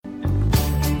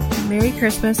Merry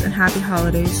Christmas and Happy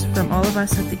Holidays from all of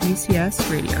us at the ECS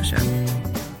Radio Show.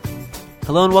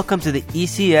 Hello and welcome to the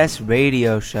ECS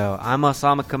Radio Show. I'm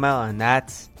Osama Kamel and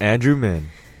that's Andrew Min.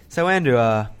 So Andrew,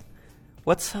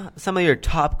 what's some of your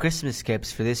top Christmas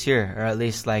gifts for this year, or at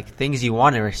least like things you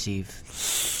want to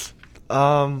receive?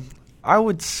 I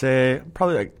would say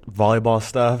probably like volleyball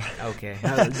stuff. Okay,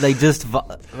 like just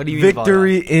what do you mean?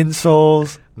 Victory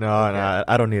insoles. No,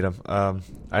 I don't need them.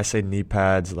 I say knee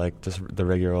pads, like just the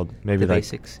regular old, maybe the like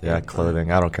basics. Yeah,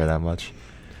 clothing. I don't care that much.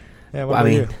 Yeah, what I about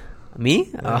mean, you? Me?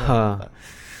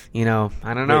 You know,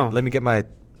 I don't know. Wait, let me get my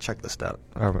checklist out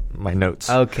or my notes.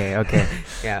 Okay.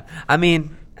 Yeah, I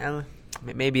mean,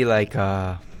 maybe like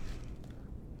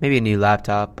maybe a new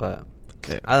laptop, but.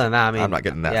 Okay. Other than that, I mean, I'm not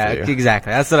getting that yeah, for you.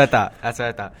 Exactly. That's what I thought.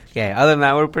 Yeah, other than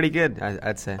that, we're pretty good,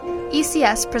 I'd say.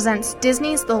 ECS presents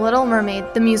Disney's The Little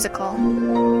Mermaid, the musical.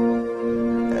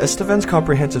 Estevans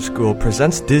Comprehensive School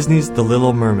presents Disney's The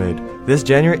Little Mermaid this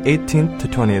January 18th to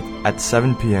 20th at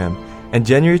 7 p.m. and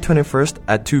January 21st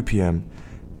at 2 p.m.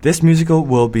 This musical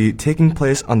will be taking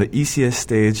place on the ECS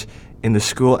stage in the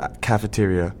school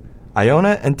cafeteria.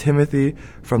 Iona and Timothy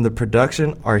from the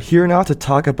production are here now to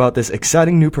talk about this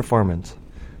exciting new performance.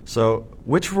 So,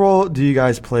 which role do you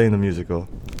guys play in the musical?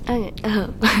 I'm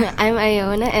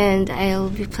Iona and I'll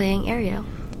be playing Ariel.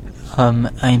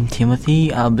 I'm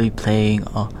Timothy. I'll be playing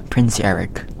Prince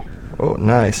Eric. Oh,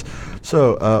 nice.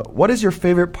 So, what is your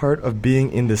favorite part of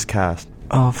being in this cast?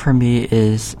 For me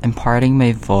is imparting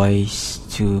my voice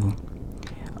to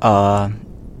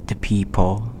the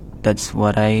people. That's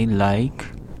what I like.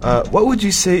 What would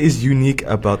you say is unique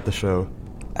about the show?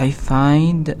 I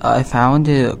found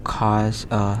the cast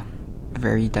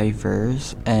very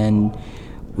diverse, and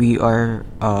we are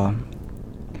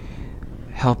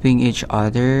helping each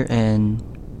other and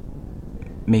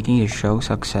making the show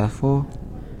successful.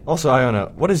 Also,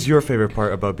 Iona, what is your favorite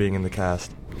part about being in the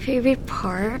cast? Favorite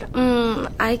part?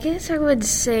 I guess I would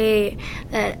say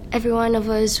that every one of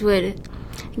us would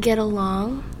get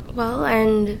along well,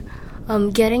 and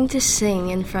getting to sing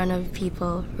in front of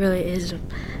people really is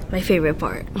my favorite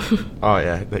part. Oh,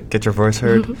 yeah. Get your voice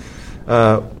heard.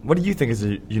 What do you think is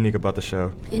unique about the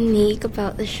show? Unique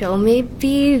about the show?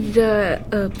 Maybe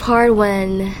the part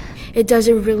when it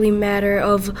doesn't really matter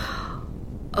of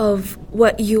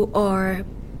what you are.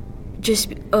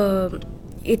 Just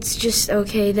it's just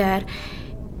okay that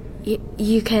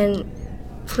you can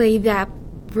play that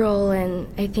role, and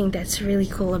I think that's really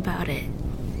cool about it.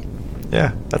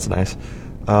 Yeah, that's nice.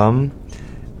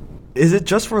 Is it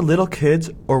just for little kids,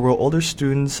 or will older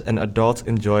students and adults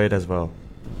enjoy it as well?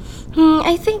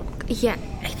 I think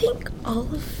all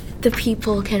of the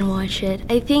people can watch it.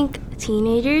 I think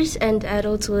teenagers and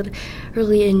adults would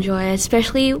really enjoy it,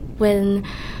 especially when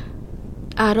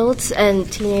adults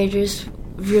and teenagers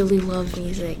really love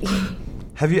music.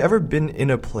 Have you ever been in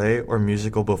a play or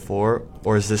musical before,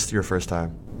 or is this your first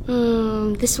time?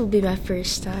 This will be my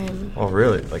first time. Oh,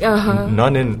 really? Like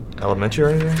none in elementary or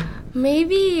anything?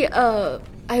 Maybe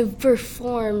I've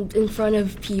performed in front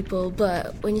of people,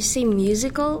 but when you say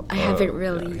musical, I haven't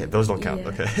really. Okay, those don't count. Yeah.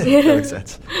 Okay, that makes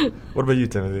sense. What about you,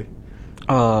 Timothy?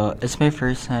 It's my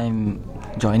first time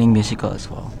joining musical as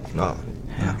well. Oh,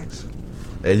 yeah. Nice.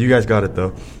 Hey, you guys got it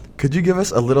though. Could you give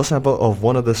us a little sample of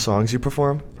one of the songs you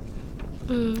perform?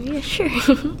 Yeah, sure.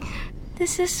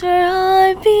 This is where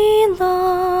I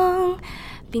belong,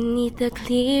 beneath the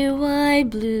clear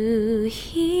white blue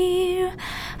here.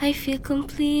 I feel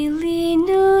completely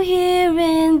new here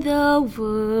in the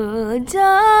world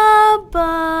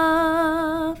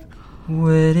above.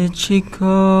 Where did she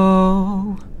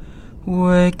go?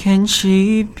 Where can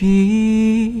she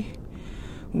be?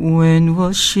 When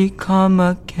will she come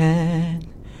again?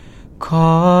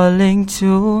 Calling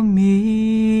to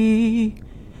me,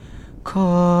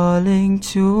 calling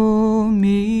to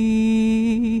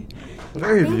me.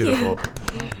 Very beautiful.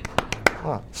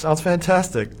 Oh, sounds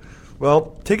fantastic.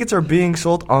 Well, tickets are being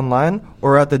sold online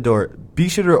or at the door. Be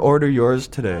sure to order yours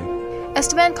today.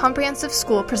 Estevan Comprehensive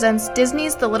School presents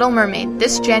Disney's The Little Mermaid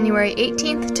this January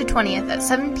 18th to 20th at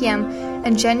 7 p.m.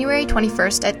 and January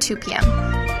 21st at 2 p.m.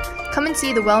 Come and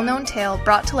see the well-known tale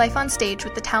brought to life on stage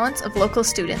with the talents of local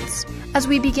students. As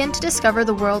we begin to discover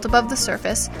the world above the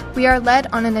surface, we are led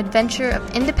on an adventure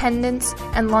of independence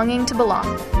and longing to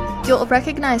belong. You'll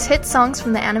recognize hit songs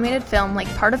from the animated film like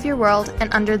Part of Your World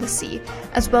and Under the Sea,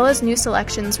 as well as new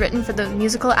selections written for the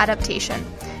musical adaptation.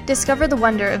 Discover the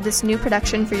wonder of this new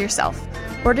production for yourself.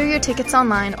 Order your tickets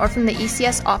online or from the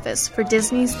ECS office for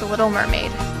Disney's The Little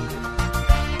Mermaid.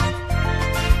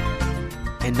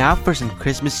 And now for some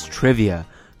Christmas trivia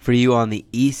for you on the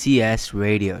ECS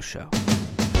Radio Show.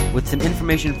 with some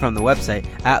information from the website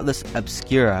Atlas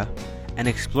Obscura, an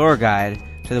explorer guide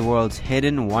to the world's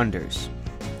hidden wonders.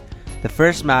 The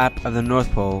first map of the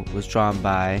North Pole was drawn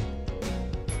by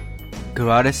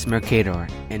Gerardus Mercator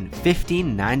in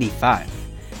 1595,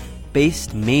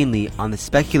 based mainly on the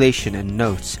speculation and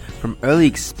notes from early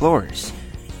explorers.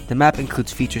 The map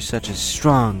includes features such as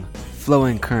strong,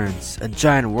 flowing currents, a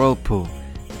giant whirlpool,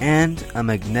 and a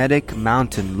magnetic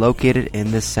mountain located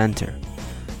in the center.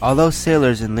 Although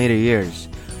sailors in later years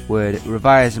would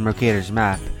revise Mercator's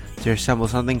map to resemble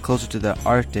something closer to the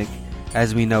Arctic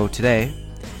as we know today,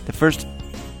 the first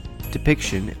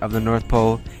depiction of the North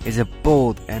Pole is a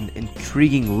bold and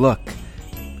intriguing look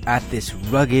at this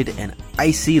rugged and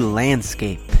icy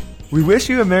landscape. We wish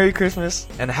you a Merry Christmas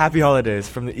and Happy Holidays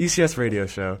from the ECS Radio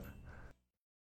Show.